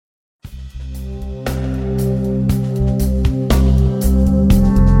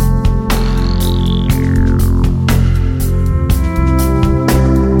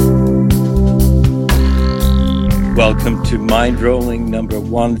to Mind Rolling number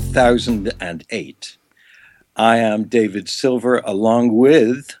 1008. I am David Silver along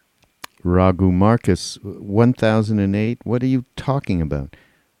with... Raghu Marcus. 1008? What are you talking about?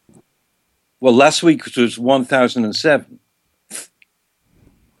 Well, last week was 1007.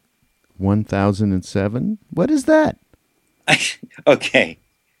 1007? What is that? Okay.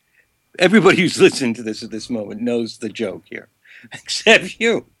 Everybody who's listening to this at this moment knows the joke here, except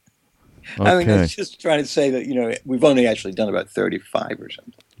you. Okay. I mean, it's just trying to say that, we've only actually done about 35 or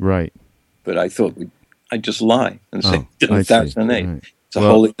something. Right. But I thought I'd just lie and say 1008. Right. It's a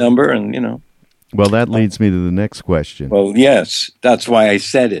holy number and, Well, that leads me to the next question. Well, yes, that's why I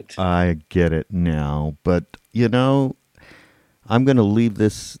said it. I get it now. But, I'm going to leave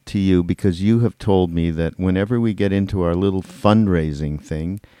this to you because you have told me that whenever we get into our little fundraising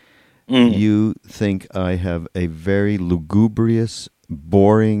thing, you think I have a very lugubrious,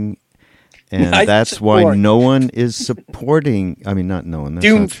 boring, and that's why boring. No one is supporting. I mean, not no one. That's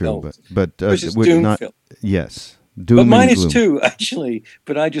doom not true. Filled. But doom not. Filled. Yes. Doom but mine is too, actually.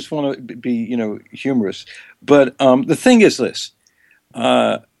 But I just want to be, humorous. But the thing is this.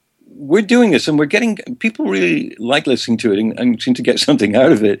 We're doing this and we're getting, people really like listening to it and seem to get something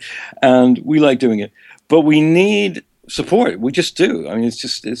out of it. And we like doing it. But we need support. We just do. I mean,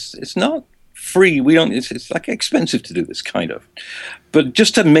 it's not free. It's like expensive to do this kind of. But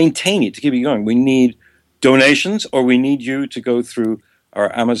just to maintain it, to keep it going, we need donations or we need you to go through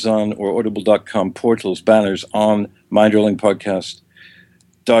our Amazon or Audible.com portals, banners on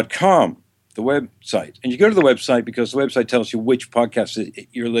mindrollingpodcast.com. The website. And you go to the website because the website tells you which podcast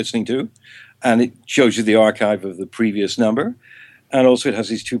you're listening to, and it shows you the archive of the previous number. And also it has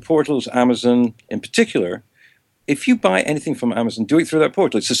these two portals, Amazon in particular. If you buy anything from Amazon, do it through that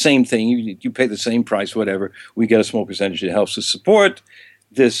portal. It's the same thing. You pay the same price, whatever. We get a small percentage. It helps us support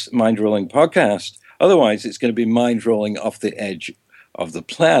this Mind Rolling podcast. Otherwise, it's going to be mind rolling off the edge of the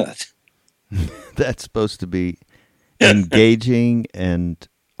planet. That's supposed to be engaging and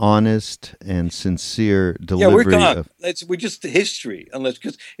honest and sincere delivery. Yeah, we're gone. We're just history, unless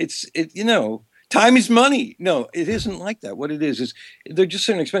because time is money. No, it isn't like that. What it is they're just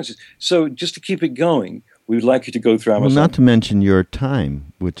certain expenses. So just to keep it going, we would like you to go through Amazon. Well, not to mention your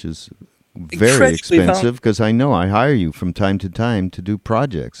time, which is very expensive, because I know I hire you from time to time to do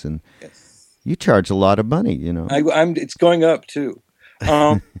projects, and you charge a lot of money. It's going up too.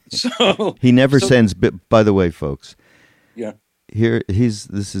 So he never sends. By the way, folks. Yeah.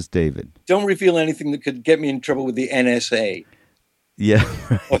 This is David. Don't reveal anything that could get me in trouble with the NSA. Yeah,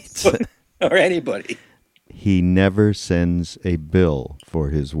 right. Or anybody. He never sends a bill for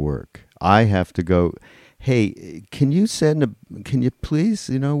his work. I have to go, hey, can you please,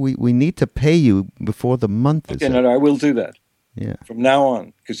 we need to pay you before the month is up. No, I will do that. Yeah. From now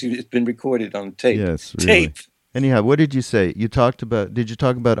on, because it's been recorded on tape. Yes, really. Tape. Anyhow, what did you say? Did you talk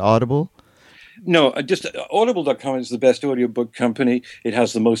about Audible? No, just Audible.com is the best audiobook company. It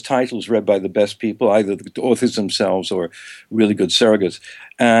has the most titles read by the best people, either the authors themselves or really good surrogates.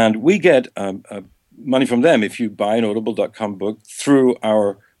 And we get money from them if you buy an Audible.com book through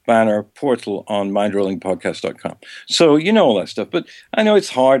our banner portal on mindrollingpodcast.com. So you know all that stuff. But I know it's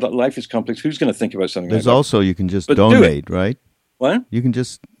hard. Life is complex. Who's going to think about something There's like that? also, you can just donate, right? What? You can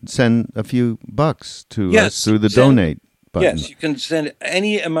just send a few bucks to us through the donate button. Yes, you can send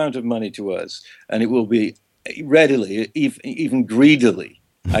any amount of money to us, and it will be readily, even greedily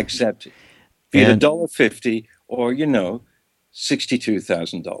accepted. Be it $1.50 or, $62,000.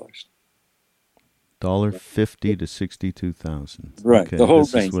 $1.50 to $62,000. Right, okay, the whole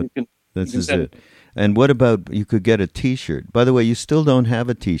range. This is it. And what about, you could get a T-shirt. By the way, you still don't have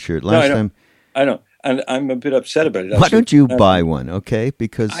a T-shirt. Last time. I know. And I'm a bit upset about it. Why don't you buy one, okay?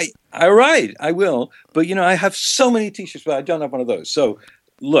 Because I will. But, I have so many T-shirts, but I don't have one of those. So,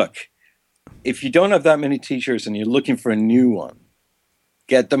 look, if you don't have that many T-shirts and you're looking for a new one,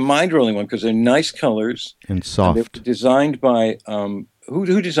 get the Mind Rolling one because they're nice colors. And soft. And they're designed by,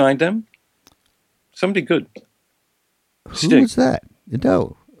 who designed them? Somebody good. Who was that?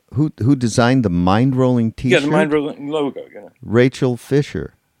 No. Who designed the Mind Rolling T-shirt? Yeah, the Mind Rolling logo. Rachel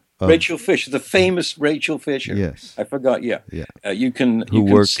Fisher. Rachel Fisher, the famous Rachel Fisher. Yes, I forgot. Yeah. You can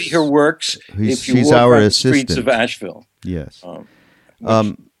see her works if you she's walk our around the assistant. streets of Asheville. Yes.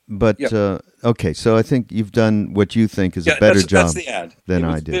 Okay, so I think you've done what you think is a better job that's the ad. than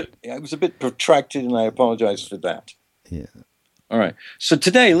I did. It was a bit protracted, and I apologize for that. Yeah. All right. So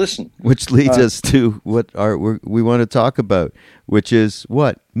today, listen. Which leads us to what we want to talk about, which is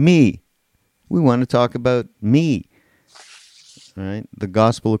what? Me. We want to talk about me. Right? The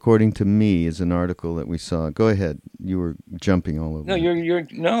Gospel According to Me is an article that we saw. Go ahead. You were jumping all over. No, you're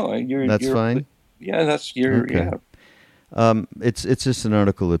That's fine? Yeah, that's your. Okay. Yeah. It's just an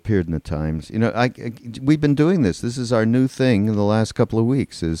article that appeared in the Times. We've been doing this. This is our new thing in the last couple of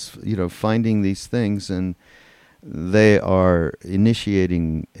weeks. Is finding these things, and they are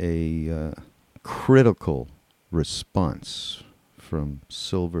initiating a critical response from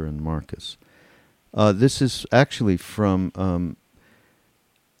Silver and Marcus. This is actually from.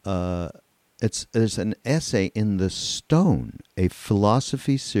 There's an essay in The Stone, a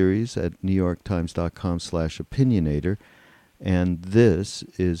philosophy series at NewYorkTimes.com/opinionator. And this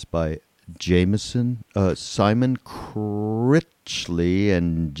is by Simon Critchley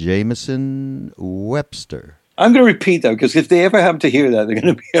and Jameson Webster. I'm going to repeat that because if they ever happen to hear that, they're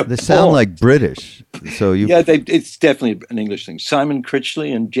going to be appalled. They sound like British. So it's definitely an English thing. Simon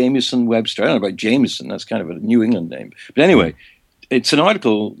Critchley and Jameson Webster. I don't know about Jameson. That's kind of a New England name. But anyway, it's an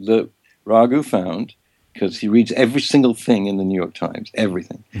article that Raghu found because he reads every single thing in the New York Times,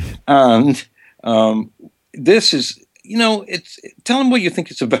 everything. And this is... tell them what you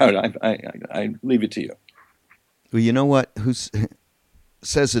think it's about. I leave it to you. Well, you know what? Who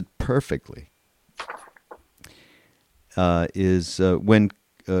says it perfectly is when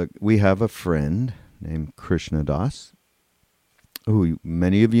we have a friend named Krishna Das, who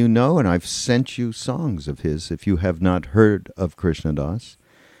many of you know, and I've sent you songs of his. If you have not heard of Krishna Das,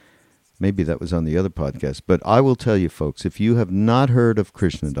 maybe that was on the other podcast, but I will tell you, folks, if you have not heard of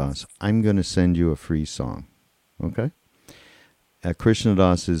Krishna Das, I'm going to send you a free song. Okay? Krishna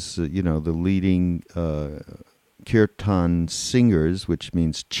Das is, the leading kirtan singers, which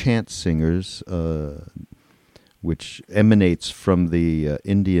means chant singers, which emanates from the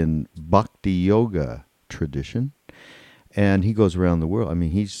Indian bhakti yoga tradition. And he goes around the world. I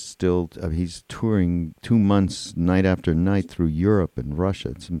mean, he's touring 2 months, night after night, through Europe and Russia.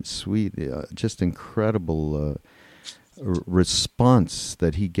 It's sweet, just incredible response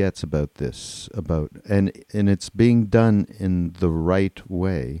that he gets about this, and it's being done in the right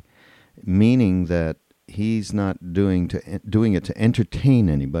way, meaning that he's not doing it to entertain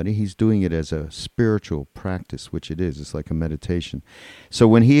anybody. He's doing it as a spiritual practice, which it is. It's like a meditation. So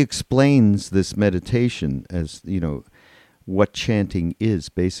when he explains this meditation as what chanting is,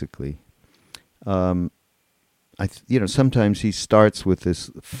 basically, sometimes he starts with this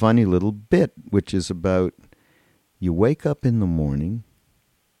funny little bit, which is about. You wake up in the morning,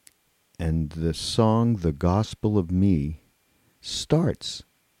 and the song, The Gospel of Me, starts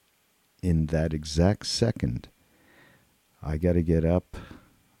in that exact second. I got to get up.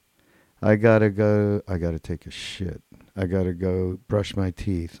 I got to go. I got to take a shit. I got to go brush my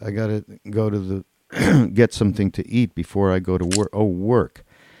teeth. I got to go to get something to eat before I go to work. Oh, work.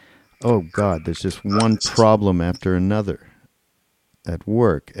 Oh, God, there's just one problem after another at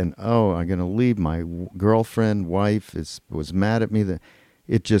work, and I'm going to leave. My girlfriend, wife was mad at me. That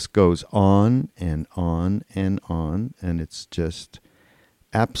it just goes on and on and on, and it's just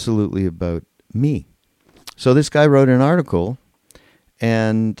absolutely about me. So this guy wrote an article,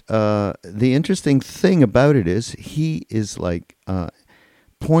 and the interesting thing about it is he is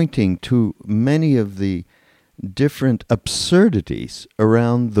pointing to many of the different absurdities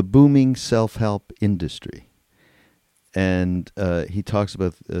around the booming self-help industry. And he talks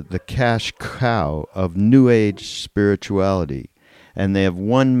about the cash cow of New Age spirituality. And they have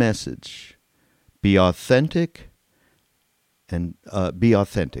one message: be authentic and be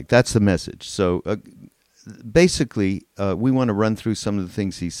authentic. That's the message. So basically, we want to run through some of the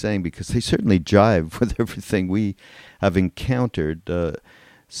things he's saying because they certainly jive with everything we have encountered.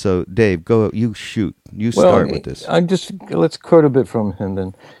 So, Dave, go. You shoot. You start with this. Let's quote a bit from him.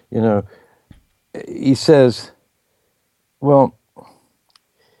 Then, he says. Well,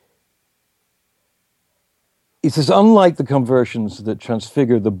 he says, unlike the conversions that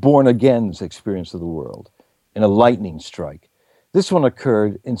transfigure the born-again's experience of the world in a lightning strike, this one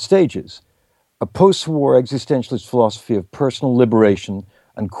occurred in stages. A post-war existentialist philosophy of personal liberation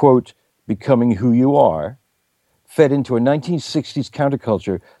and, quote, becoming who you are, fed into a 1960s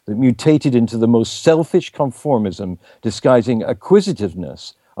counterculture that mutated into the most selfish conformism, disguising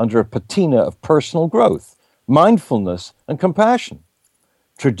acquisitiveness under a patina of personal growth, mindfulness, and compassion.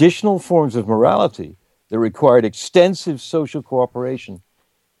 Traditional forms of morality that required extensive social cooperation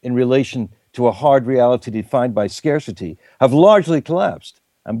in relation to a hard reality defined by scarcity have largely collapsed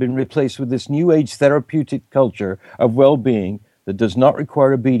and been replaced with this new age therapeutic culture of well-being that does not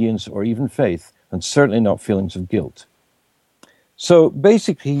require obedience or even faith, and certainly not feelings of guilt. So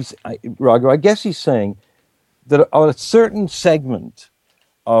basically, Raghu, I guess he's saying that a certain segment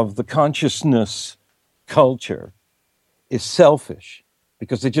of the consciousness culture is selfish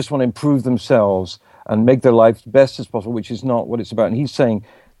because they just want to improve themselves and make their life best as possible, which is not what it's about. And he's saying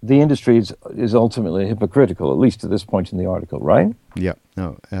the industry is ultimately hypocritical, at least at this point in the article, right? Yeah,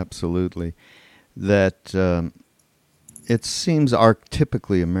 no, absolutely. That it seems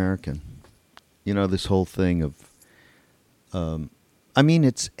archetypically American. You know, this whole thing of, I mean,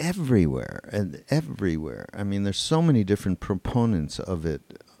 it's everywhere and everywhere. I mean, there's so many different proponents of it,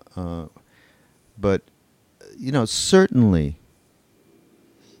 but you know, certainly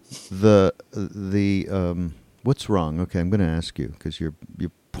the what's wrong? Okay, I'm going to ask you because you're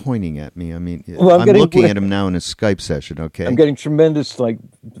pointing at me. I mean, Well, I'm looking at him now in a Skype session. Okay. I'm getting tremendous like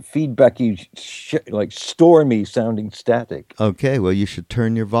feedbacky, like stormy sounding static. Okay. Well, you should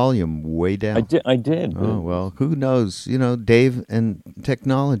turn your volume way down. I did. Oh well, who knows? You know, Dave and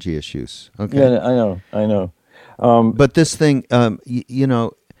technology issues. Okay. Yeah, I know. But this thing, you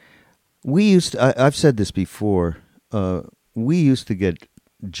know, we used. I've said this before. We used to get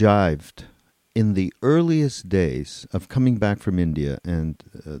jived in the earliest days of coming back from India, and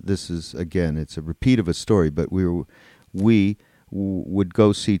this is again, it's a repeat of a story, but we would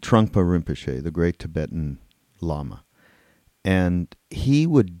go see Trungpa Rinpoche, the great Tibetan Lama, and he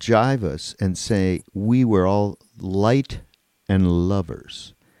would jive us and say we were all light and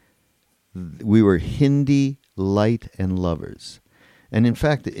lovers. We were Hindi light and lovers, and in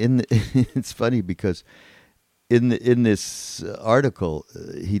fact, it's funny because in this article,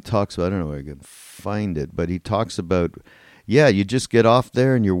 he talks about, I don't know where I can find it, but he talks about, yeah, you just get off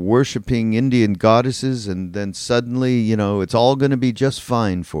there and you're worshiping Indian goddesses, and then suddenly, you know, it's all going to be just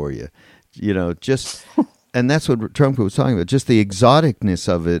fine for you. You know, just, and that's what Trump was talking about. Just the exoticness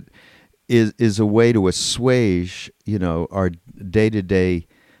of it is a way to assuage, you know, our day-to-day,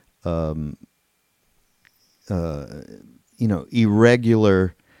 you know,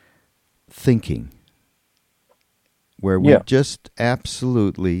 irregular thinking, where we just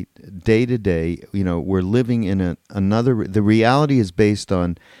absolutely day to day, you know, we're living in another. The reality is based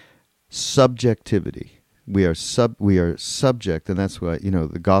on subjectivity. We are subject, and that's why, you know,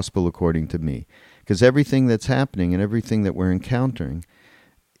 the gospel according to me, because everything that's happening and everything that we're encountering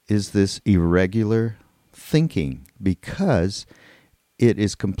is this irregular thinking, because it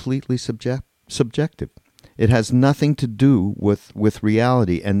is completely subjective. It has nothing to do with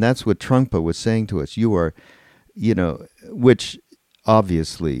reality, and that's what Trungpa was saying to us. You are, you know, which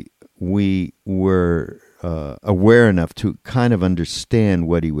obviously we were aware enough to kind of understand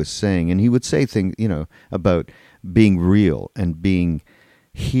what he was saying. And he would say things, you know, about being real and being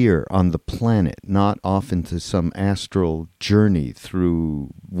here on the planet, not off into some astral journey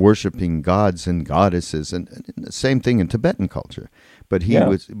through worshiping gods and goddesses, and the same thing in Tibetan culture. But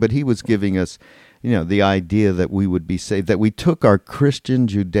he was giving us, you know, the idea that we would be saved, that we took our Christian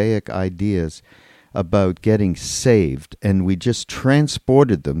Judaic ideas about getting saved, and we just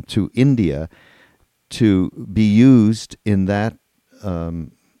transported them to India to be used in that,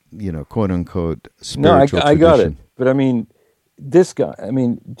 you know, quote unquote spiritual tradition. I got it. But I mean, this guy, I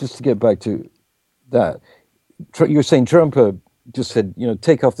mean, just to get back to that, you're saying Trump just said, you know,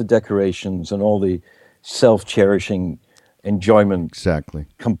 take off the decorations and all the self-cherishing enjoyment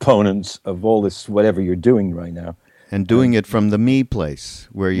components of all this, whatever you're doing right now. And doing it from the me place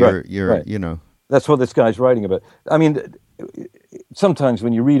where you're you know. That's what this guy's writing about. I mean, sometimes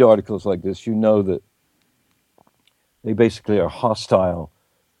when you read articles like this, you know that they basically are hostile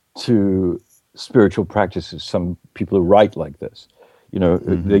to spiritual practices. Some people who write like this, you know,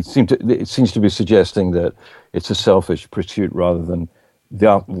 it seems to be suggesting that it's a selfish pursuit rather than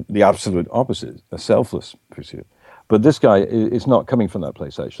the absolute opposite, a selfless pursuit. But this guy is not coming from that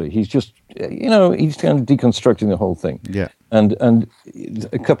place, actually. He's just, you know, he's kind of deconstructing the whole thing. Yeah. And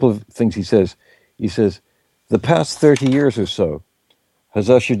a couple of things he says. He says, the past 30 years or so has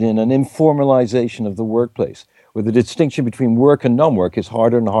ushered in an informalization of the workplace, where the distinction between work and non-work is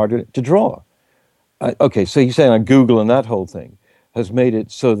harder and harder to draw. Okay, so he's saying on Google and that whole thing has made it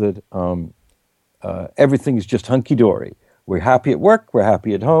so that everything is just hunky-dory. We're happy at work, we're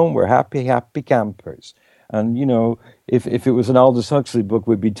happy at home, we're happy campers. And, you know, if it was an Aldous Huxley book,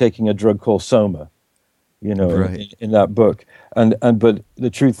 we'd be taking a drug called Soma, you know, in that book. But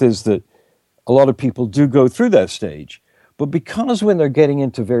the truth is that a lot of people do go through that stage. But because when they're getting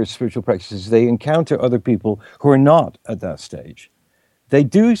into various spiritual practices, they encounter other people who are not at that stage, they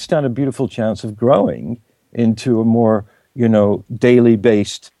do stand a beautiful chance of growing into a more, you know,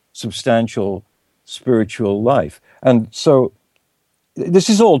 daily-based, substantial spiritual life. And so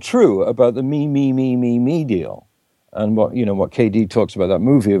this is all true about the me deal, and what, you know, what KD talks about, that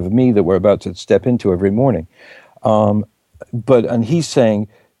movie of me that we're about to step into every morning. And he's saying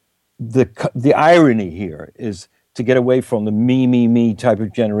the irony here is to get away from the me type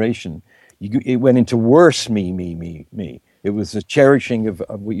of generation. It went into worse me. It was a cherishing of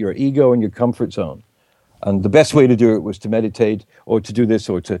your ego and your comfort zone. And the best way to do it was to meditate or to do this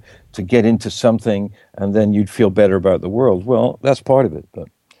or to get into something, and then you'd feel better about the world. Well, that's part of it. But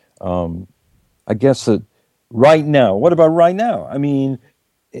I guess that right now, what about right now? I mean,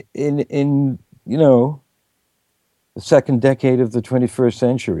 in the second decade of the 21st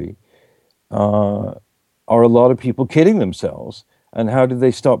century, are a lot of people kidding themselves? And how did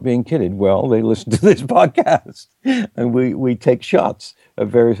they stop being kidded? Well, they listen to this podcast, and we take shots at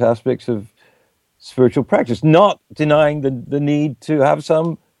various aspects of spiritual practice, not denying the need to have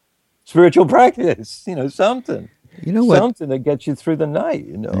some spiritual practice, something. Something that gets you through the night,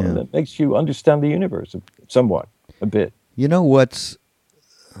 that makes you understand the universe somewhat, a bit. You know what's...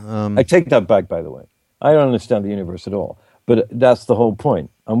 I take that back, by the way. I don't understand the universe at all, but that's the whole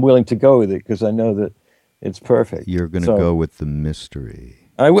point. I'm willing to go with it because I know that it's perfect. You're going to go with the mystery.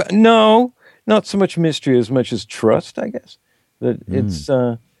 No, not so much mystery as much as trust, I guess. That it's...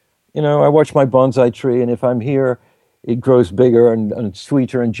 I watch my bonsai tree, and if I'm here, it grows bigger and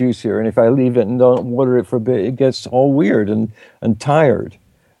sweeter and juicier. And if I leave it and don't water it for a bit, it gets all weird and tired.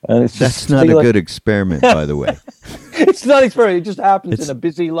 And that's not a good experiment, by the way. It's not an experiment. It just happens in a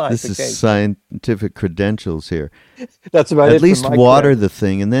busy life. This is scientific credentials here. That's about it. At least water the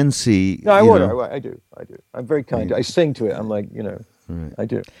thing and then see. No, I water. I do. I'm very kind. I sing to it. I'm like, right. I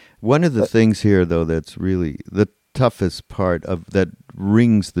do. One of the things here, though, that's really the toughest part of that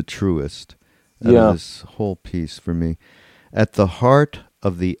rings the truest out of this whole piece for me. At the heart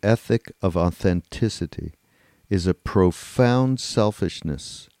of the ethic of authenticity is a profound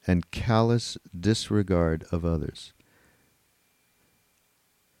selfishness and callous disregard of others.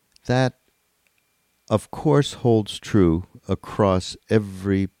 That, of course, holds true across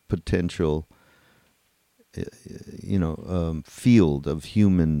every potential, field of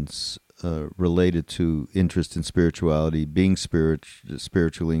humans related to interest in spirituality, being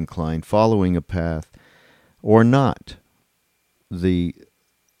spiritually inclined, following a path, or not. The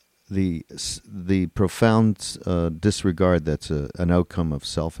profound disregard that's an outcome of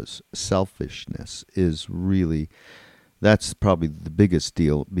selfishness is really, that's probably the biggest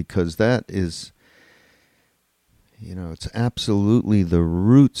deal, because that is, it's absolutely the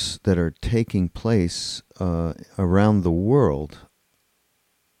roots that are taking place around the world,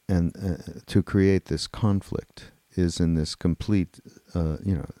 and to create this conflict is in this complete,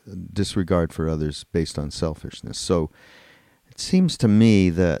 disregard for others based on selfishness. So it seems to me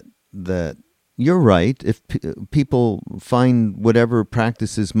that you're right. If people find whatever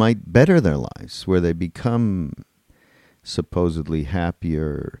practices might better their lives, where they become supposedly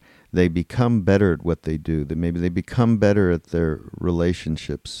happier, they become better at what they do, that maybe they become better at their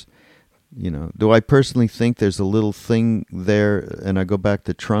relationships. Do I personally think there's a little thing there, and I go back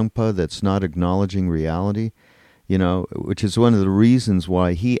to Trungpa, that's not acknowledging reality, which is one of the reasons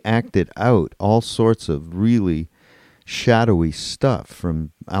why he acted out all sorts of really shadowy stuff,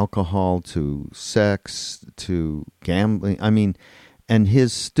 from alcohol to sex to gambling. I mean, and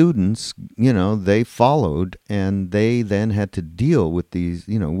his students, they followed, and they then had to deal with these,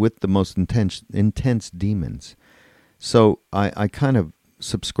 with the most intense demons. So I kind of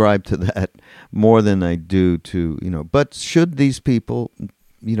subscribe to that more than I do to, but should these people,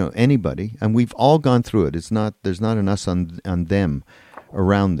 anybody, and we've all gone through it. There's not an us on them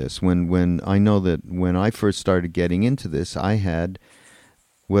around this. When I know that when I first started getting into this, I had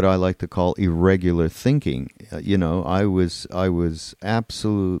what I like to call irregular thinking. I was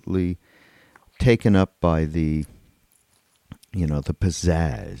absolutely taken up by the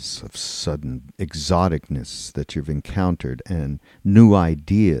pizzazz of sudden exoticness that you've encountered, and new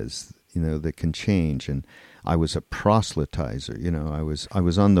ideas, that can change. And I was a proselytizer. I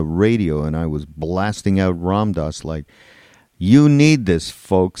was on the radio, and I was blasting out Ram Dass like, you need this,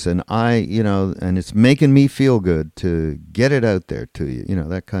 folks, and and it's making me feel good to get it out there to you,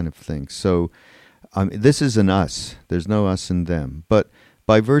 that kind of thing. So this is an us. There's no us and them. But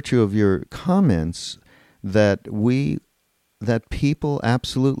by virtue of your comments, that people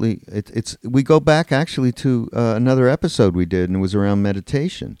absolutely, we go back actually to another episode we did, and it was around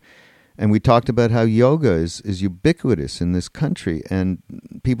meditation. And we talked about how yoga is ubiquitous in this country, and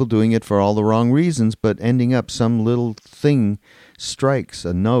people doing it for all the wrong reasons, but ending up some little thing strikes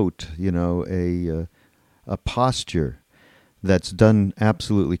a note, a posture that's done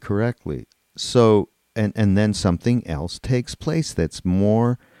absolutely correctly. So, and then something else takes place that's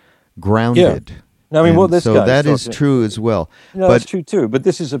more grounded. Yeah. I mean, what this so guy that is true as well. No, that's true too. But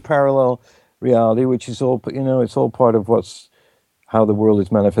this is a parallel reality, which is all, it's all part of how the world is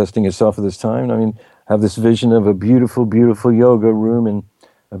manifesting itself at this time. I mean, I have this vision of a beautiful, beautiful yoga room in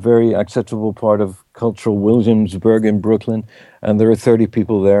a very acceptable part of cultural Williamsburg in Brooklyn, and there are 30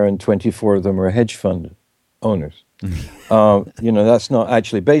 people there, and 24 of them are hedge fund owners. That's not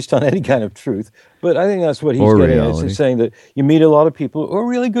actually based on any kind of truth, but I think that's what he's or getting at. reality. He's saying that you meet a lot of people who are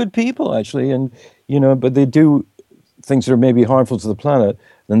really good people, actually, and but they do things that are maybe harmful to the planet,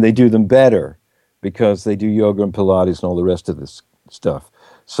 then they do them better because they do yoga and Pilates and all the rest of this stuff.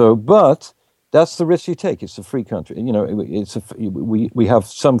 So, but that's the risk you take. It's a free country. We have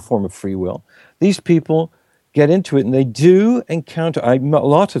some form of free will. These people get into it, and they do encounter a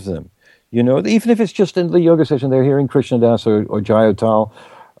lot of them. Even if it's just in the yoga session, they're hearing Krishna Das or Jai Tal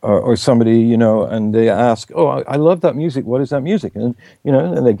or somebody, and they ask, "Oh, I love that music. What is that music?" And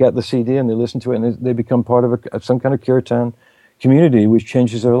and they get the CD and they listen to it, and they become part of some kind of kirtan community, which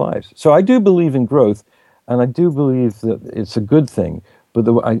changes their lives. So I do believe in growth, and I do believe that it's a good thing. But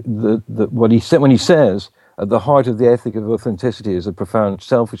what he said when he says at the heart of the ethic of authenticity is a profound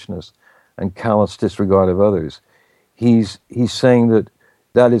selfishness and callous disregard of others. He's saying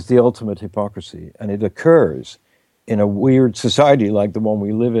that is the ultimate hypocrisy, and it occurs in a weird society like the one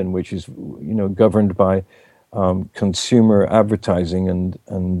we live in, which is governed by consumer advertising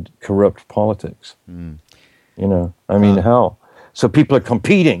and corrupt politics. Hell. So people are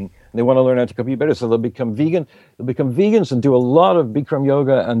competing, and they want to learn how to compete better. So they'll become vegan. They'll become vegans and do a lot of Bikram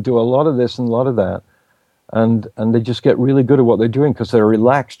yoga and do a lot of this and a lot of that, and they just get really good at what they're doing because they're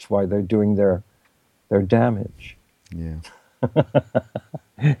relaxed while they're doing their damage. Yeah.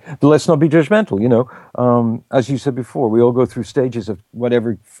 But let's not be judgmental. As you said before, we all go through stages of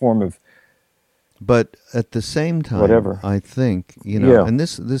whatever form of. But at the same time, whatever. I think and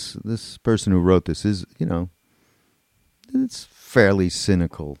this person who wrote this is it's fairly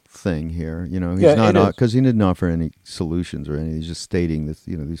cynical thing here. He's not because he didn't offer any solutions or anything. He's just stating that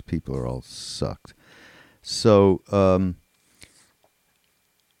these people are all sucked. So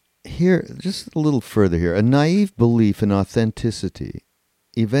here, just a little further here, a naive belief in authenticity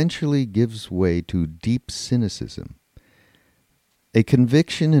eventually gives way to deep cynicism. A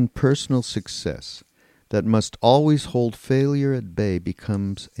conviction in personal success that must always hold failure at bay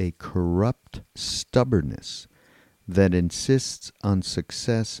becomes a corrupt stubbornness that insists on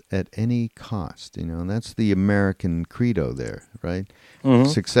success at any cost. And that's the American credo there, right? Mm-hmm.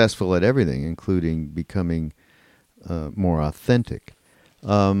 Successful at everything, including becoming more authentic.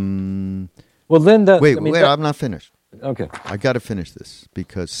 Well, then wait, I'm not finished. Okay. I got to finish this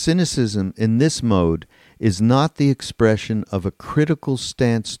because cynicism in this mode is not the expression of a critical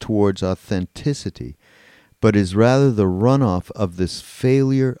stance towards authenticity, but is rather the runoff of this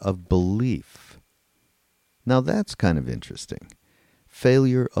failure of belief. Now that's kind of interesting.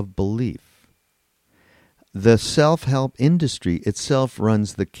 Failure of belief. The self-help industry itself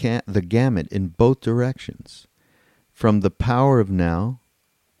runs the gamut in both directions. From the power of now,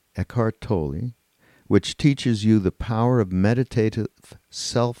 Eckhart Tolle, which teaches you the power of meditative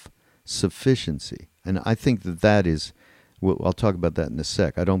self-sufficiency. And I think that is, I'll talk about that in a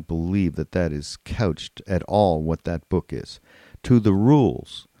sec. I don't believe that is couched at all what that book is. To the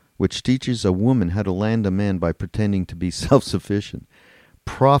rules, which teaches a woman how to land a man by pretending to be self-sufficient.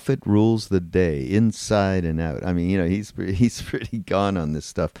 Profit rules the day, inside and out. I mean, he's pretty gone on this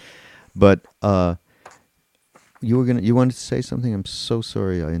stuff. But you wanted to say something? I'm so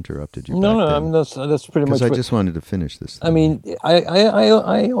sorry I interrupted you. No, I mean that's pretty much. Because I just wanted to finish this thing. I mean,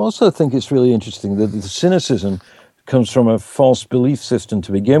 I also think it's really interesting that the cynicism comes from a false belief system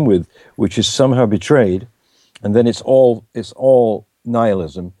to begin with, which is somehow betrayed, and then it's all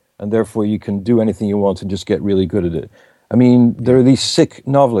nihilism, and therefore you can do anything you want and just get really good at it. I mean, there are these sick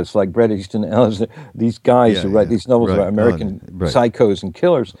novelists like Bret Easton Ellis, these guys who write these novels about American psychos and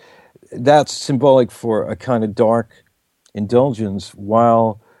killers. That's symbolic for a kind of dark indulgence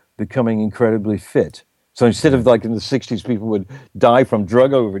while becoming incredibly fit. So instead of like in the 60s, people would die from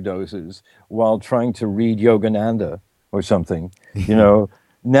drug overdoses while trying to read Yogananda or something,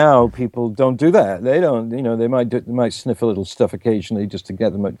 now people don't do that. They don't, they might sniff a little stuff occasionally just to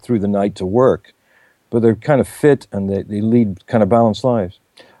get them through the night to work, but they're kind of fit and they lead kind of balanced lives.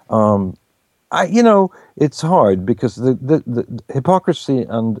 It's hard because the hypocrisy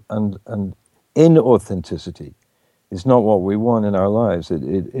and inauthenticity is not what we want in our lives.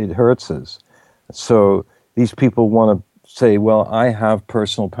 It hurts us. So these people want to say, well, I have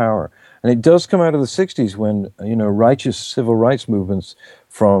personal power. And it does come out of the 60s when, righteous civil rights movements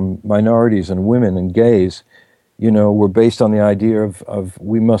from minorities and women and gays, were based on the idea of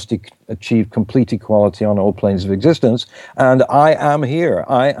we must achieve complete equality on all planes of existence. And I am here.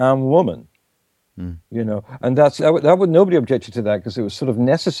 I am woman. And that would nobody objected to that because it was sort of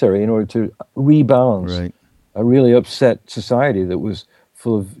necessary in order to rebalance a really upset society that was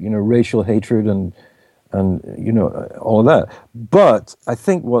full of racial hatred and all of that. But I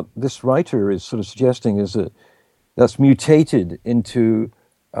think what this writer is sort of suggesting is that that's mutated into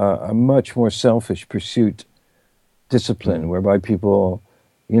a much more selfish pursuit discipline, whereby people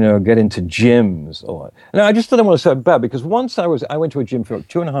get into gyms a lot. Now, I just don't want to sound bad, because once I went to a gym for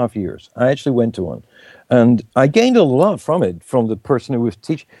 2.5 years. I actually went to one, and I gained a lot from it, from the person who was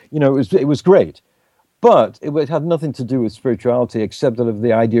teaching. It was great, but it had nothing to do with spirituality, except that of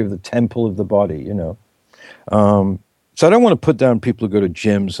the idea of the temple of the body. So I don't want to put down people who go to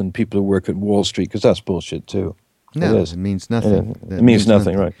gyms and people who work at Wall Street, because that's bullshit too. No, it means nothing. It means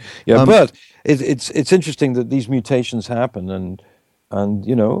nothing, right? Yeah, but it's interesting that these mutations happen, and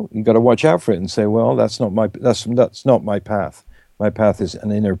you got to watch out for it and say, well, that's not my path. My path is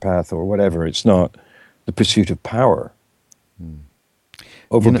an inner path or whatever. It's not the pursuit of power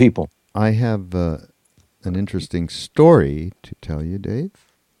over people. I have an interesting story to tell you, Dave.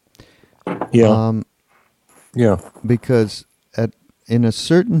 Yeah. Yeah. Because in a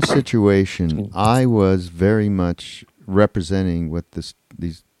certain situation, I was very much representing what these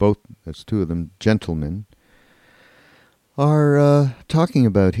two of them, gentlemen, are talking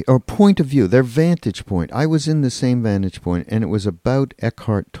about, or point of view, their vantage point. I was in the same vantage point, and it was about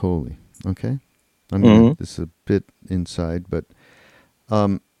Eckhart Tolle. Okay, this is a bit inside, but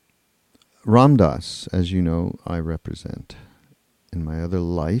Ram Dass, as you know, I represent in my other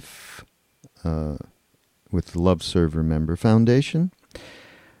life with the Love Serve Remember Foundation.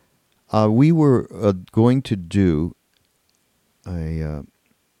 We were going to do an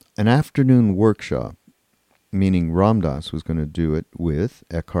afternoon workshop, meaning Ram Dass was going to do it with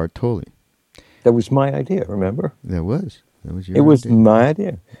Eckhart Tolle. That was my idea, remember? That was your idea. It was my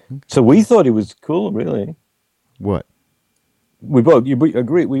idea. Okay. So we thought it was cool, really. What? We both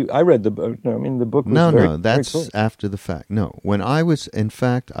agree. I read the book. No, I mean, the book was No, that's very cool. After the fact. No, when I was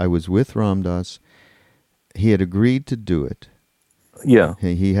with Ram Dass. He had agreed to do it. Yeah.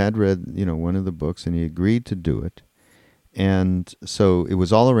 He had read, one of the books, and he agreed to do it. And so it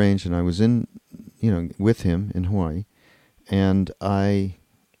was all arranged, and I was in, with him in Hawaii, and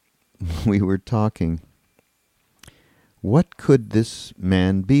we were talking, what could this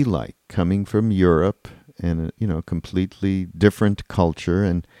man be like, coming from Europe and a completely different culture?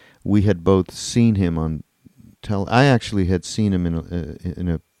 And we had both seen him on I actually had seen him in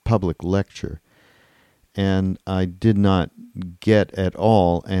a public lecture. And I did not get at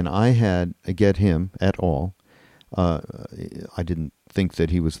all, and I had get him at all. I didn't think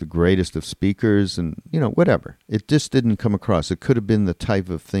that he was the greatest of speakers, and whatever. It just didn't come across. It could have been the type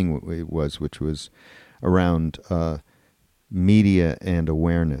of thing it was, which was around media and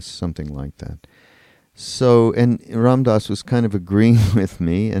awareness, something like that. So, and Ram Dass was kind of agreeing with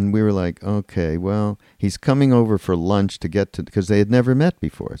me, and we were like, okay, well, he's coming over for lunch because they had never met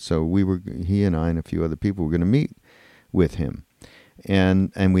before. So he and I and a few other people were going to meet with him.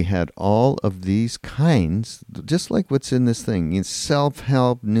 And we had all of these kinds, just like what's in this thing. He's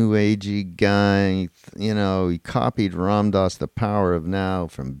self-help, new agey guy, he copied Ram Dass, The Power of Now,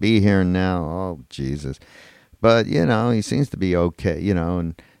 from Be Here Now. Oh, Jesus. But, he seems to be okay,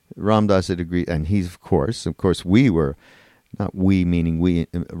 and Ram Dass had agreed, and he's, of course, we were, not we meaning we,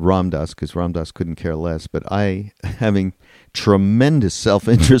 Ram Dass, because Ram Dass couldn't care less, but I, having tremendous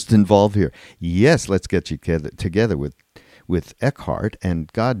self-interest involved here. Yes, let's get you together with Eckhart, and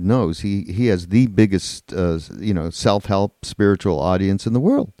God knows he has the biggest, self-help spiritual audience in the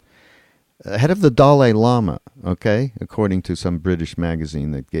world. Ahead of the Dalai Lama, okay, according to some British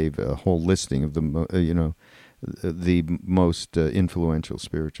magazine that gave a whole listing of the most influential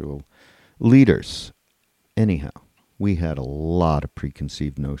spiritual leaders. Anyhow, we had a lot of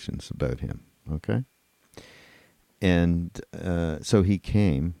preconceived notions about him, okay? And so he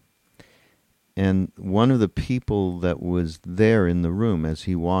came, and one of the people that was there in the room as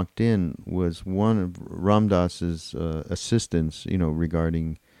he walked in was one of Ram Dass's assistants,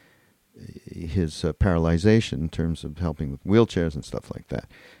 regarding his paralyzation in terms of helping with wheelchairs and stuff like that.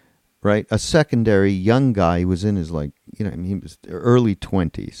 Right, a secondary young guy who was in his he was early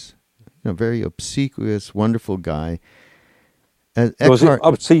 20s, very obsequious, wonderful guy. Was he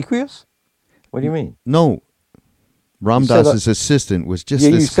obsequious? What do you mean? No, Ram Dass's assistant was just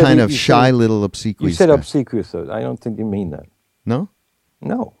this kind of shy little obsequious. You said guy. Obsequious, though. I don't think you mean that. No?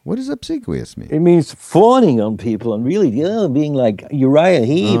 No. What does obsequious mean? It means fawning on people and really, being like Uriah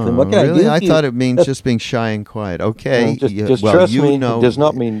Heep. And what can I do really? to I you? thought it means just being shy and quiet. Okay. Just well, trust you me. know, It does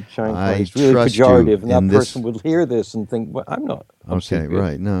not mean shy and quiet. I It's really trust you pejorative, and that in this. person would hear this and think, "Well, I'm not." Okay, obsequious."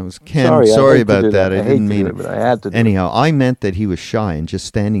 right. No, it was Ken. Sorry, Sorry I hate to about do that. that. I I hate didn't to mean do it. it, but I had to do it. Anyhow, I meant that he was shy and just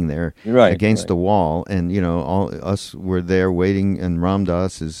standing there against a wall, and all us were there waiting, and Ram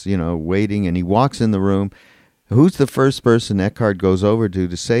Dass is waiting, and he walks in the room. Who's the first person Eckhart goes over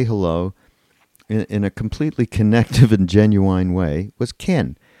to say hello in a completely connective and genuine way? Was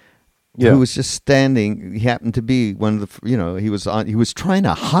Ken. Who was just standing. He happened to be one of the, he was trying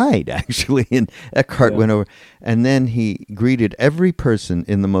to hide, actually, and Eckhart went over. And then he greeted every person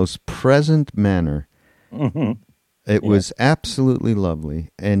in the most present manner. Mm-hmm. It was absolutely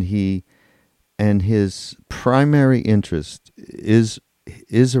lovely. And his primary interest is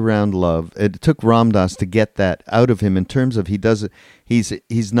around love. It took Ram Dass to get that out of him in terms of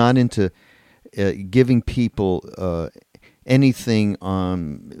he's not into giving people anything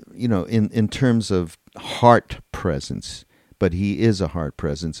in terms of heart presence, but he is a heart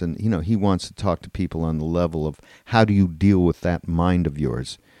presence, and he wants to talk to people on the level of how do you deal with that mind of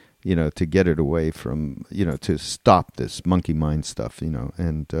yours, to get it away from, to stop this monkey mind stuff,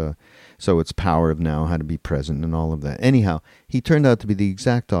 and so it's power of now, how to be present and all of that. Anyhow, he turned out to be the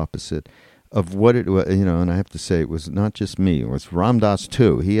exact opposite of what it was, and I have to say it was not just me, it was Ram Dass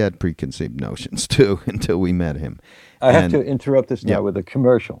too. He had preconceived notions too until we met him. I have to interrupt this now with a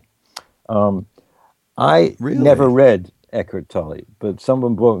commercial. I never read Eckhart Tolle, but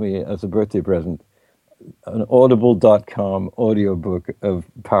someone bought me as a birthday present an audible.com audiobook of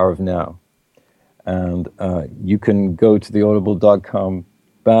Power of Now. And you can go to the audible.com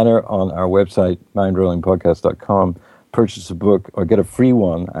banner on our website, mindrollingpodcast.com, purchase a book or get a free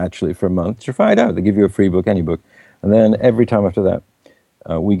one, actually, for a month. You try it out. They give you a free book, any book. And then every time after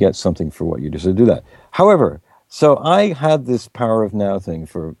that, we get something for what you do. So do that. However, so I had this Power of Now thing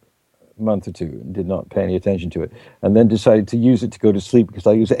for a month or two and did not pay any attention to it, and then decided to use it to go to sleep because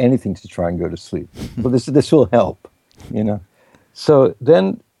I use anything to try and go to sleep. Well, this will help, So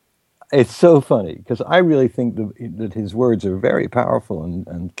then it's so funny because I really think that his words are very powerful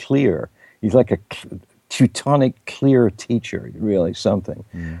and clear. He's like a Teutonic clear teacher, really something.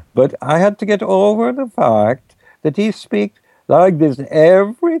 But I had to get over the fact that he speaks like this.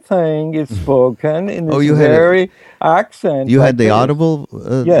 Everything is spoken in this very accent. You had the Audible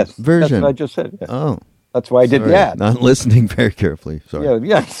yes, version? That's what I just said. Yes. Oh. That's why I did the ad. Not listening very carefully. Sorry.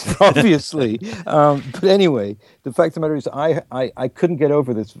 Yes, obviously. But anyway, the fact of the matter is I couldn't get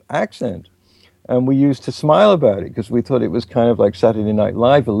over this accent. And we used to smile about it because we thought it was kind of like Saturday Night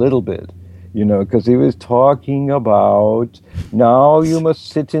Live a little bit. Because he was talking about now you must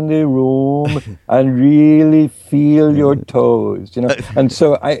sit in the room and really feel your toes, And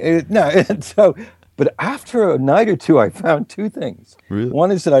so but after a night or two, I found two things. Really? One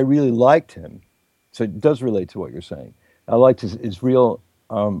is that I really liked him, so it does relate to what you're saying. I liked his real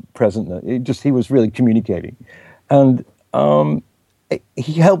presence. He was really communicating, and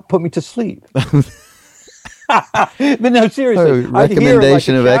he helped put me to sleep. But no, seriously,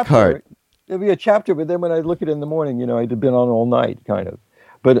 recommendation of Eckhart. There'd be a chapter, but then when I'd look at it in the morning, I'd been on all night, kind of.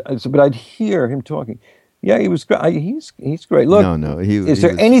 But I'd hear him talking. Yeah, he was great. He's great. Look, is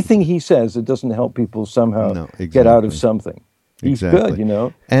there anything he says that doesn't help people somehow get out of something? He's good,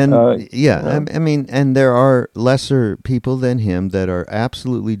 And I mean, and there are lesser people than him that are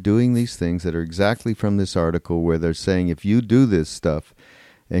absolutely doing these things that are exactly from this article where they're saying if you do this stuff,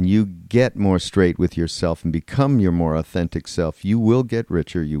 and you get more straight with yourself and become your more authentic self, you will get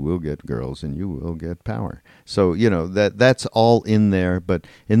richer, you will get girls, and you will get power. So, that's all in there. But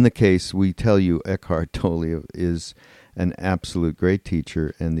in the case, we tell you Eckhart Tolle is an absolute great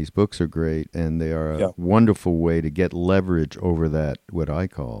teacher, and these books are great, and they are a wonderful way to get leverage over that, what I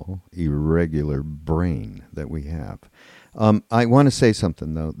call, irregular brain that we have. I want to say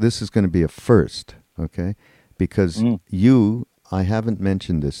something, though. This is going to be a first, okay? Because I haven't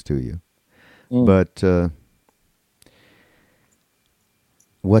mentioned this to you, but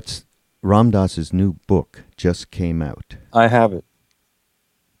Ram Dass's new book just came out. I have it.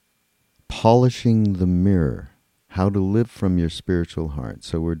 Polishing the Mirror, How to Live from Your Spiritual Heart.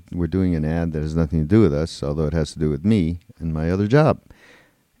 So we're doing an ad that has nothing to do with us, although it has to do with me and my other job.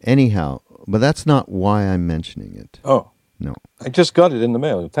 Anyhow, but that's not why I'm mentioning it. Oh. No. I just got it in the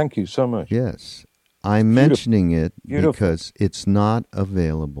mail. Thank you so much. Yes. I'm mentioning it because it's not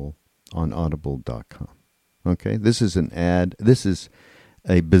available on audible.com. Okay? This is an ad. This is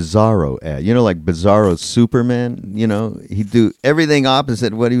a Bizarro ad. You know, like Bizarro Superman. You know, he'd do everything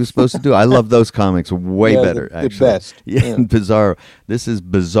opposite what he was supposed to do. I love those comics way better. The Actually, best. Yeah, Bizarro. This is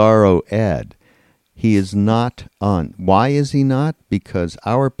Bizarro ad. He is not on. Why is he not? Because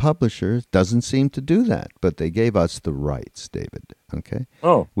our publisher doesn't seem to do that. But they gave us the rights, David. Okay?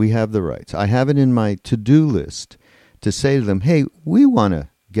 Oh. We have the rights. I have it in my to-do list to say to them, hey, we want to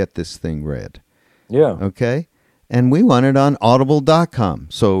get this thing read. Yeah. Okay? And we want it on audible.com.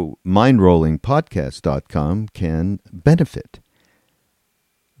 So mindrollingpodcast.com can benefit.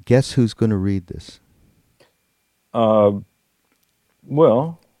 Guess who's going to read this? Well,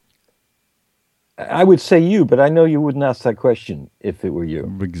 I would say you, but I know you wouldn't ask that question if it were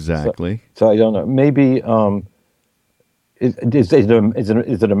you. Exactly. So I don't know. Maybe is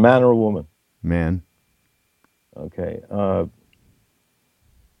it a man or a woman? Man. Okay. All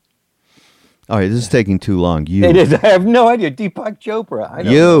right, this is taking too long. You. It is. I have no idea. Deepak Chopra. I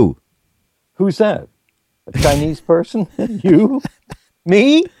don't You. know. Who's that? A Chinese person? You?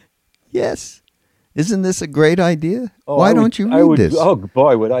 Me? Yes. Isn't this a great idea? Oh, Why don't you read this? Oh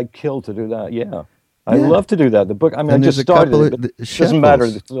boy, would I kill to do that? Yeah, I'd love to do that. The book. I mean, And I just there's a couple started of it. But it doesn't matter.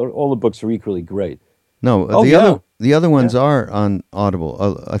 Shetlands. All the books are equally great. No, Oh, the other ones are on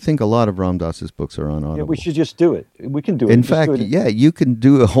Audible. I think a lot of Ram Dass's books are on Audible. Yeah, we should just do it. We can do it. In Just fact, do it. yeah, you can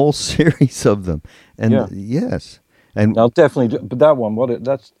do a whole series of them. And yes, and I'll definitely do. But that one,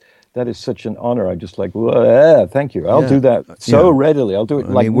 that is such an honor. I just like, well, yeah, thank you. I'll do that so readily. I'll do it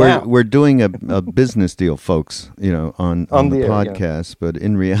now. We're doing a business deal, folks. You know, on the podcast. But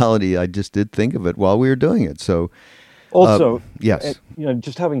in reality, I just did think of it while we were doing it. So also, yes,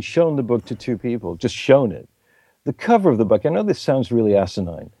 just having shown the book to two people, just shown it. The cover of the book. I know this sounds really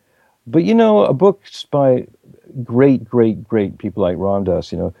asinine, but a books by great people like Ram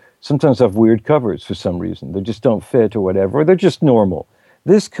Dass, sometimes have weird covers for some reason. They just don't fit or whatever. Or they're just normal.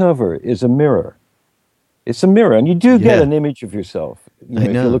 This cover is a mirror. It's a mirror, and you do get an image of yourself.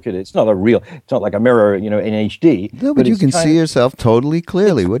 If you look at it, it's not like a mirror, in HD. No, but you can see yourself totally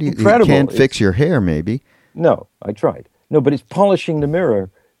clearly. What do you? Incredible. You can't fix your hair, maybe. No, I tried. No, but it's polishing the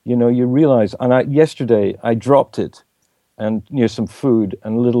mirror. You realize. And yesterday I dropped it, and near some food,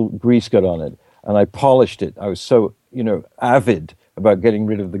 and a little grease got on it, and I polished it. I was so avid about getting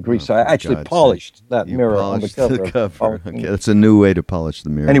rid of the grease. So I actually polished that mirror on the cover. Okay, that's a new way to polish the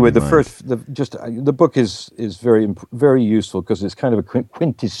mirror. Anyway, the book is very very useful because it's kind of a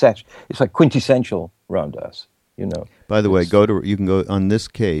quintessential. It's like quintessential Ram Dass. By the way, you can go on this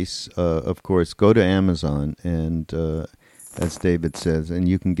case. Of course, go to Amazon and as David says, and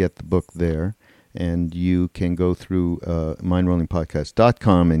you can get the book there. And you can go through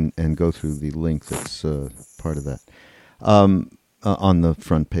mindrollingpodcast.com and go through the link that's part of that. On the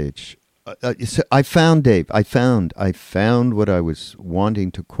front page. I found, Dave, I found what I was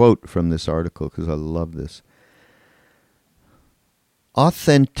wanting to quote from this article because I love this.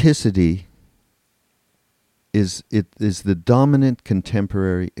 Authenticity is the dominant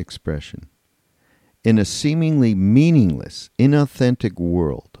contemporary expression. In a seemingly meaningless, inauthentic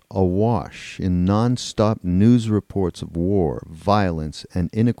world, awash in non-stop news reports of war, violence, and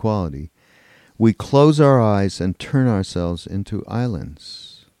inequality, we close our eyes and turn ourselves into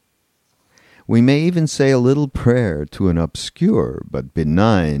islands. We may even say a little prayer to an obscure but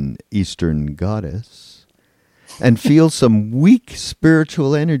benign Eastern goddess and feel some weak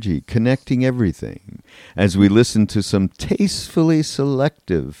spiritual energy connecting everything as we listen to some tastefully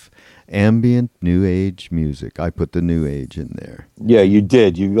selective ambient New Age music. I put the New Age in there. Yeah, you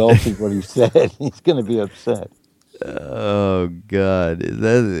did. You altered what he said. He's going to be upset. Oh God!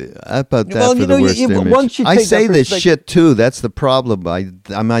 I put that for the worst image. I say this shit too. That's the problem.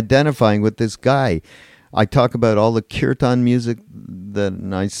 I'm identifying with this guy. I talk about all the kirtan music that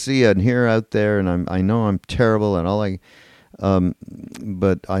I see and hear out there, and I know I'm terrible and all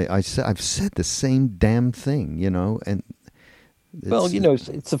but I've said the same damn thing, and. Well,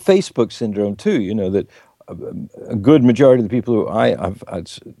 it's a Facebook syndrome too. That a good majority of the people who I have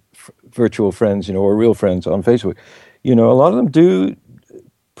virtual friends, or real friends on Facebook, a lot of them do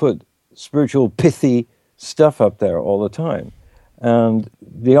put spiritual, pithy stuff up there all the time. And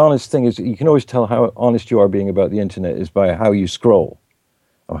the honest thing is, you can always tell how honest you are being about the internet is by how you scroll,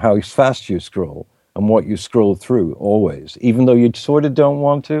 or how fast you scroll, and what you scroll through always, even though you sort of don't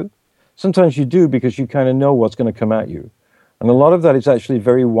want to. Sometimes you do because you kind of know what's going to come at you. And a lot of that is actually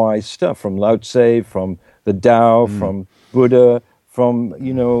very wise stuff from Lao Tse, from the Tao, from Buddha, from,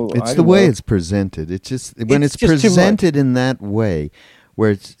 It's the way it's presented. It's just, when it's presented in that way,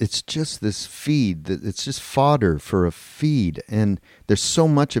 where it's just this feed, it's just fodder for a feed, and there's so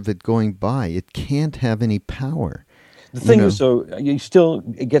much of it going by, it can't have any power. The thing is, though,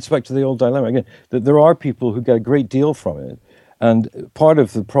 it gets back to the old dilemma again, that there are people who get a great deal from it. And part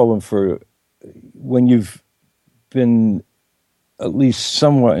of the problem for when you've been at least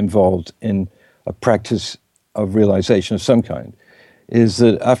somewhat involved in a practice of realization of some kind is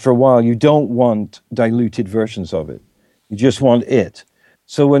that after a while, you don't want diluted versions of it. You just want it.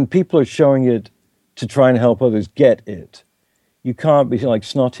 So when people are showing it to try and help others get it, you can't be like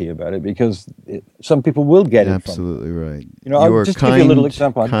snotty about it because some people will get it. Absolutely right. I'll just give you a little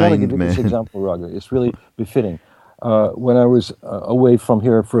example. I've got to give you this example, Roger. It's really befitting. When I was away from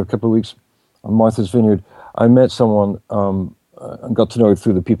here for a couple of weeks on Martha's Vineyard, I met someone and got to know her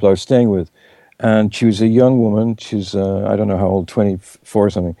through the people I was staying with. And she was a young woman. She's, I don't know how old, 24 or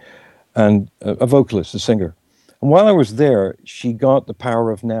something, and a vocalist, a singer. And while I was there, she got The Power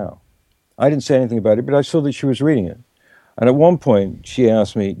of Now. I didn't say anything about it, but I saw that she was reading it. And at one point, she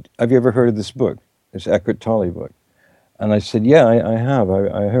asked me, have you ever heard of this book, this Eckhart Tolle book? And I said, yeah, I have.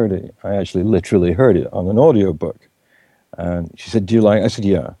 I heard it. I actually literally heard it on an audio book. And she said, do you like it? I said,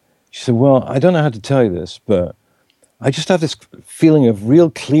 yeah. She said, well, I don't know how to tell you this, but I just have this feeling of real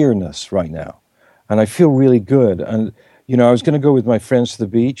clearness right now. And I feel really good. And, I was going to go with my friends to the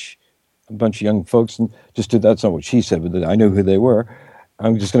beach, a bunch of young folks, and that's not what she said, but I knew who they were.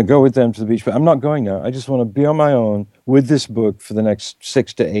 I'm just going to go with them to the beach, but I'm not going now. I just want to be on my own with this book for the next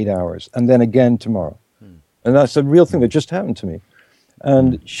 6 to 8 hours, and then again tomorrow. And that's a real thing that just happened to me.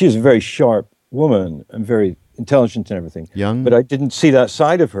 And she's a very sharp woman and very intelligent and everything. Young? But I didn't see that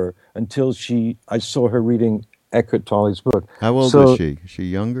side of her until I saw her reading Eckhart Tolle's book. How old is she? Is she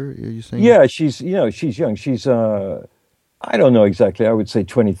younger, are you saying? Yeah, she's young. She's, I don't know exactly. I would say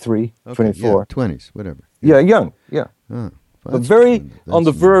 23, 24. Yeah, 20s, whatever. Yeah, young, yeah. Oh. But very on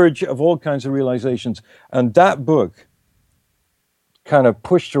the verge of all kinds of realizations. And that book kind of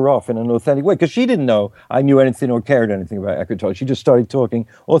pushed her off in an authentic way, because she didn't know I knew anything or cared anything about Eckhart Tolle. She just started talking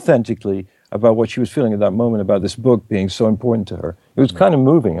authentically about what she was feeling at that moment about this book being so important to her. It was kind of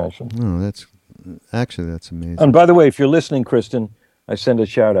moving, actually. Oh, that's amazing. And by the way, if you're listening, Kristen, I send a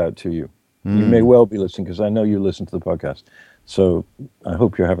shout out to you. You may well be listening, because I know you listen to the podcast. So I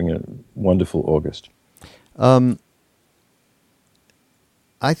hope you're having a wonderful August.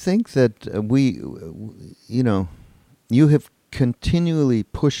 I think that you have continually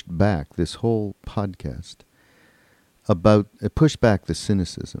pushed back this whole podcast about pushed back the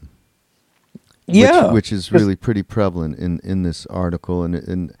cynicism, which is really pretty prevalent in this article,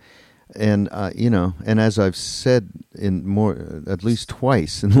 and as I've said at least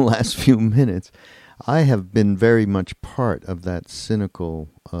twice in the last few minutes, I have been very much part of that cynical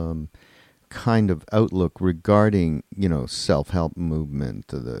kind of outlook regarding, self-help movement,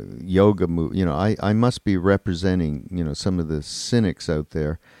 the yoga movement. I must be representing, some of the cynics out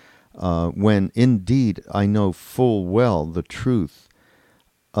there, when indeed I know full well the truth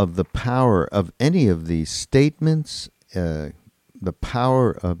of the power of any of these statements, the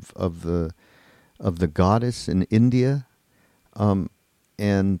power of the goddess in India,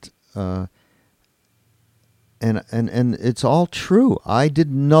 and it's all true. I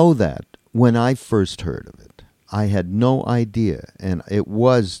didn't know that when I first heard of it. I had no idea, and it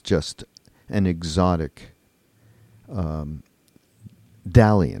was just an exotic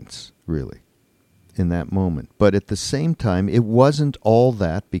dalliance, really, in that moment. But at the same time, it wasn't all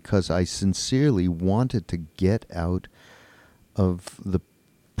that, because I sincerely wanted to get out of the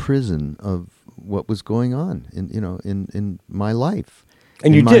prison of what was going on in my life.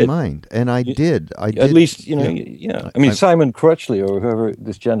 And in you did. my mind. And I did. At least, I mean, Simon Crutchley, or whoever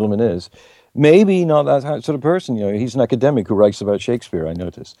this gentleman is, maybe not that sort of person. He's an academic who writes about Shakespeare, I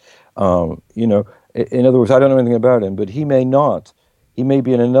notice. In other words, I don't know anything about him, but he may not. He may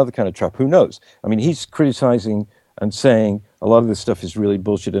be in another kind of trap. Who knows? I mean, he's criticizing and saying a lot of this stuff is really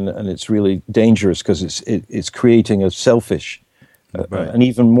bullshit, and it's really dangerous because it's creating a selfish, an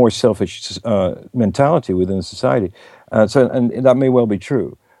even more selfish mentality within society. And that may well be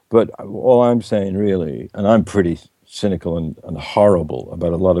true, but all I'm saying really, and I'm pretty cynical and horrible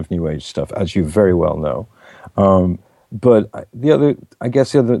about a lot of New Age stuff, as you very well know. But the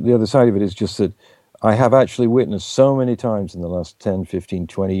other side of it is just that I have actually witnessed so many times in the last 10, 15,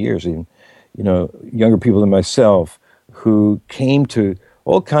 20 years, even, younger people than myself who came to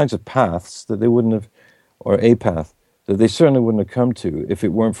all kinds of paths that they wouldn't have, or a path that they certainly wouldn't have come to if it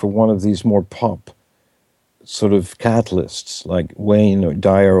weren't for one of these more pop sort of catalysts like Wayne or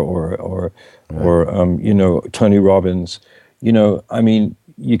Dyer or Tony Robbins. I mean,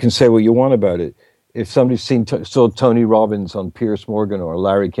 you can say what you want about it. If somebody saw Tony Robbins on Piers Morgan or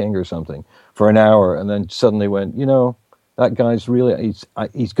Larry King or something for an hour, and then suddenly went, that guy's really, I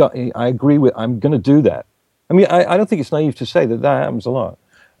agree with, I'm going to do that. I mean, I don't think it's naive to say that happens a lot.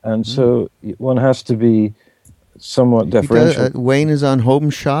 And so one has to be somewhat deferential. Wayne is on Home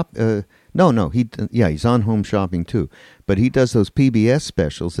Shop. He's on Home Shopping too. But he does those PBS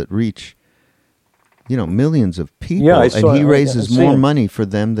specials that reach, millions of people. Yeah, and he raises more money for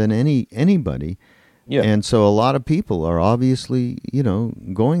them than anybody. Yeah. And so a lot of people are obviously,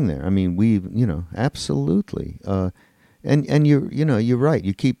 going there. I mean, absolutely. And you're right.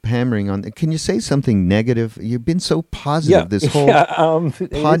 You keep hammering on. Can you say something negative? You've been so positive this whole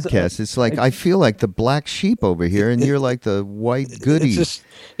podcast. It's like I feel like the black sheep over here, and you're like the white goody.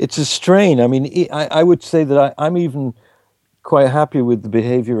 It's a strain. I mean, I would say that I'm even quite happy with the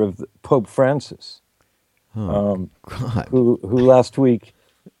behavior of Pope Francis, God. who last week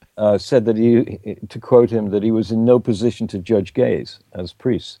said that to quote him, that he was in no position to judge gays as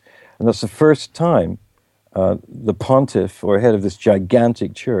priests, and that's the first time the pontiff or head of this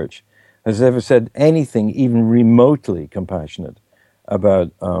gigantic church has ever said anything even remotely compassionate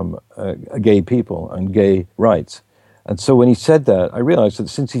about gay people and gay rights. And so when he said that, I realized that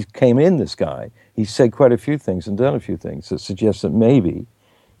since he came in, this guy, he said quite a few things and done a few things that suggest that maybe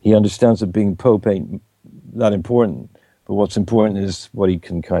he understands that being Pope ain't that important, but what's important is what he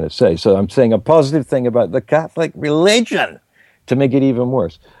can kind of say. So I'm saying a positive thing about the Catholic religion to make it even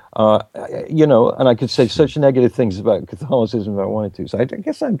worse. And I could say such negative things about Catholicism if I wanted to. So I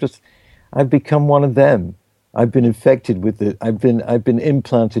guess I've become one of them. I've been infected with it. I've been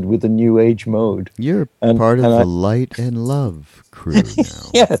implanted with the New Age mode. You're part of the Light and Love crew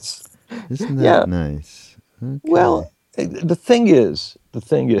now. Yes. Isn't that nice? Okay. Well, the thing is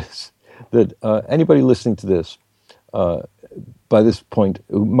that anybody listening to this, by this point,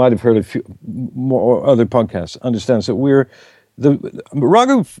 who might have heard a few more other podcasts, understands that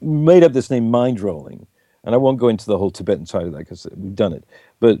Raghu made up this name Mind Rolling, and I won't go into the whole Tibetan side of that because we've done it,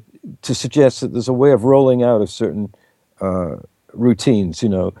 but to suggest that there's a way of rolling out of certain routines,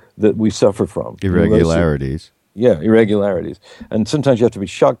 that we suffer from. Irregularities. Irregularities. And sometimes you have to be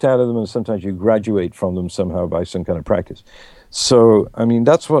shocked out of them, and sometimes you graduate from them somehow by some kind of practice. So, I mean,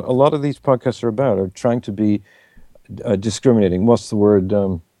 that's what a lot of these podcasts are about, are trying to be discriminating. What's the word,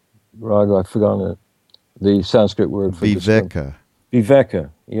 Raghu? I've forgotten it. The Sanskrit word for Viveka.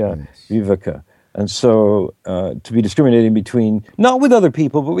 Viveka, yeah, yes. Viveka. And so to be discriminating between, not with other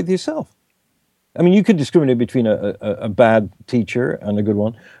people, but with yourself. I mean, you could discriminate between a bad teacher and a good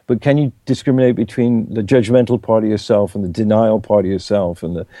one, but can you discriminate between the judgmental part of yourself and the denial part of yourself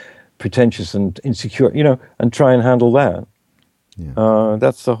and the pretentious and insecure, and try and handle that? Yeah.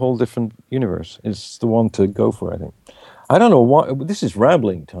 That's a whole different universe. It's the one to go for, I think. I don't know why. This is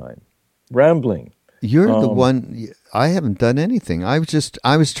rambling time. Rambling. You're the one. I haven't done anything. I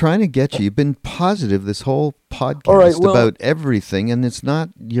was trying to get you. You've been positive this whole podcast about everything, and it's not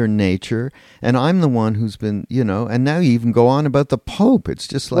your nature. And I'm the one who's been, and now you even go on about the Pope. It's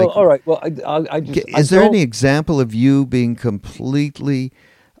just like, well, all right. Well, is there any example of you being completely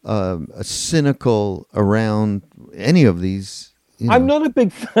cynical around any of these? I'm not a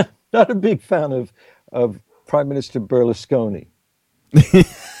big fan of Prime Minister Berlusconi.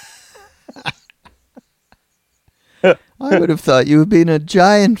 I would have thought you would been a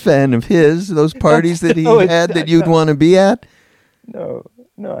giant fan of his, those parties that he had that you'd want to be at. No,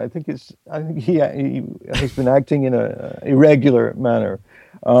 I think he has been acting in a irregular manner.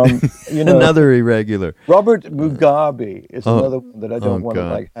 Another irregular. Robert Mugabe is another one that I don't want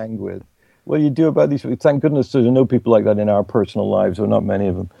to hang with. What do you do about these? Thank goodness there's no people like that in our personal lives, or not many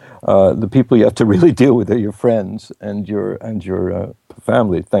of them. The people you have to really deal with are your friends and your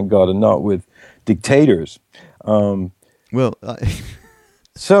family, thank God, and not with dictators. So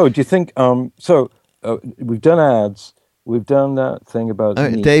do you think? We've done ads. We've done that thing about.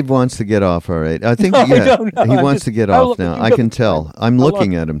 Dave wants to get off. All right, I think he wants to get off now. I can tell. I'm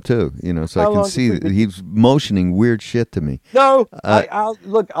looking at him too. So I can see that he's motioning weird shit to me. No,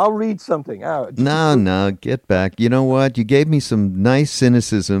 I'll read something out. No, get back. You know what? You gave me some nice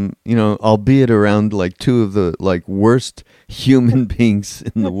cynicism. Albeit around like two of the worst human beings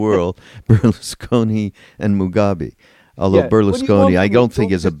in the world, Berlusconi and Mugabe. Although Berlusconi, I don't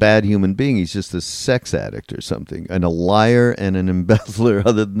think is a bad human being. He's just a sex addict or something, and a liar and an embezzler.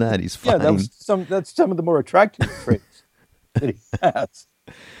 Other than that, he's fine. Yeah, that's some of the more attractive traits that he has.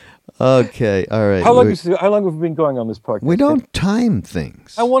 Okay, all right. How long have we been going on this podcast? We don't time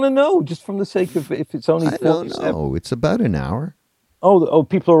things. I want to know, just from the sake of if it's only 47. I don't know. It's about an hour. Oh,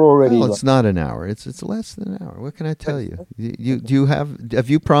 people are already. No, it's not an hour. It's less than an hour. What can I tell you? Have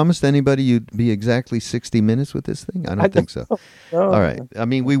you promised anybody you'd be exactly 60 minutes with this thing? I don't think so. No. All right. I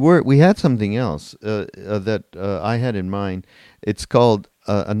mean, we had something else that I had in mind. It's called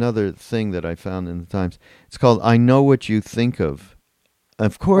another thing that I found in the Times. It's called "I Know What You Think Of."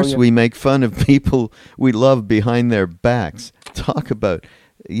 Of course, we make fun of people we love behind their backs. Talk about,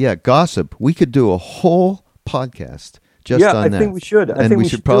 gossip. We could do a whole podcast just on that. I think we should. And we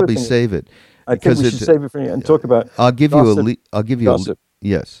should probably save it. I think we should save it for you and talk about. I'll give gossip, you a. I'll give you gossip.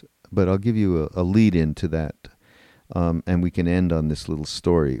 yes, but I'll give you a lead into that, and we can end on this little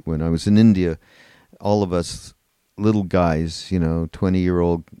story. When I was in India, all of us little guys,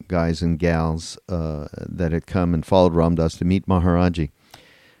 20-year-old guys and gals that had come and followed Ram Dass to meet Maharaji.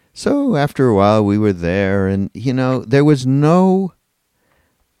 So after a while, we were there, and, there was no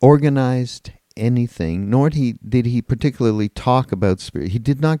organized anything, nor did he particularly talk about spirit. He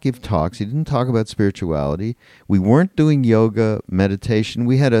did not give talks. He didn't talk about spirituality. We weren't doing yoga, meditation.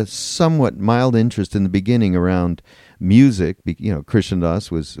 We had a somewhat mild interest in the beginning around music. Krishna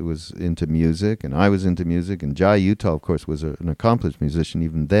Das was into music, and I was into music, and Jai Uttal, of course, was an accomplished musician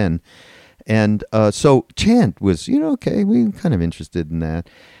even then. And so chant was, okay, we were kind of interested in that.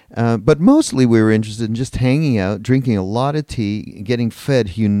 But mostly we were interested in just hanging out, drinking a lot of tea, getting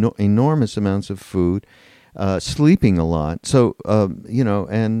fed enormous amounts of food, sleeping a lot, so,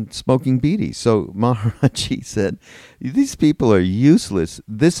 and smoking bidi. So Maharaji said, these people are useless.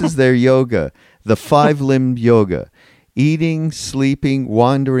 This is their yoga, the 5-limbed yoga. Eating, sleeping,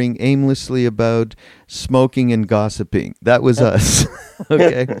 wandering aimlessly about, smoking, and gossiping. That was us.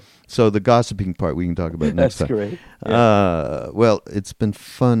 Okay? So the gossiping part we can talk about next time. That's great. Well, it's been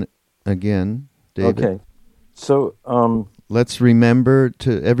fun again, David. Okay. So let's remember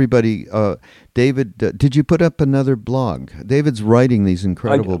to everybody, David, did you put up another blog? David's writing these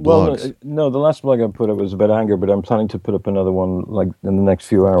incredible blogs. No, the last blog I put up was about anger, but I'm planning to put up another one like in the next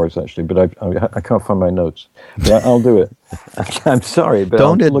few hours, actually. But I can't find my notes. But I'll do it. I'm sorry, but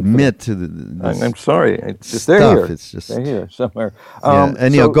don't admit to this. I'm sorry. It's just stuff. They're here. It's just they're here somewhere.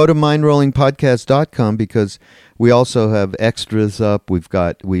 And go to mindrollingpodcast.com because we also have extras up. We've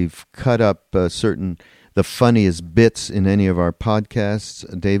cut up the funniest bits in any of our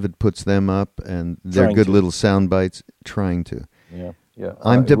podcasts. David puts them up, and they're good little sound bites. Trying to. Yeah.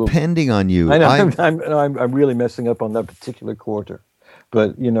 I'm depending on you. I know. I'm really messing up on that particular quarter,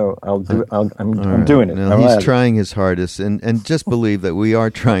 but I'll do. I'm doing it. No, he's trying his hardest, and just believe that we are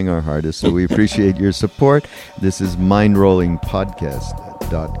trying our hardest. So we appreciate your support. This is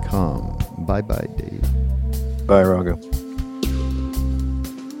mindrollingpodcast.com. Bye, Dave. Bye, Raga.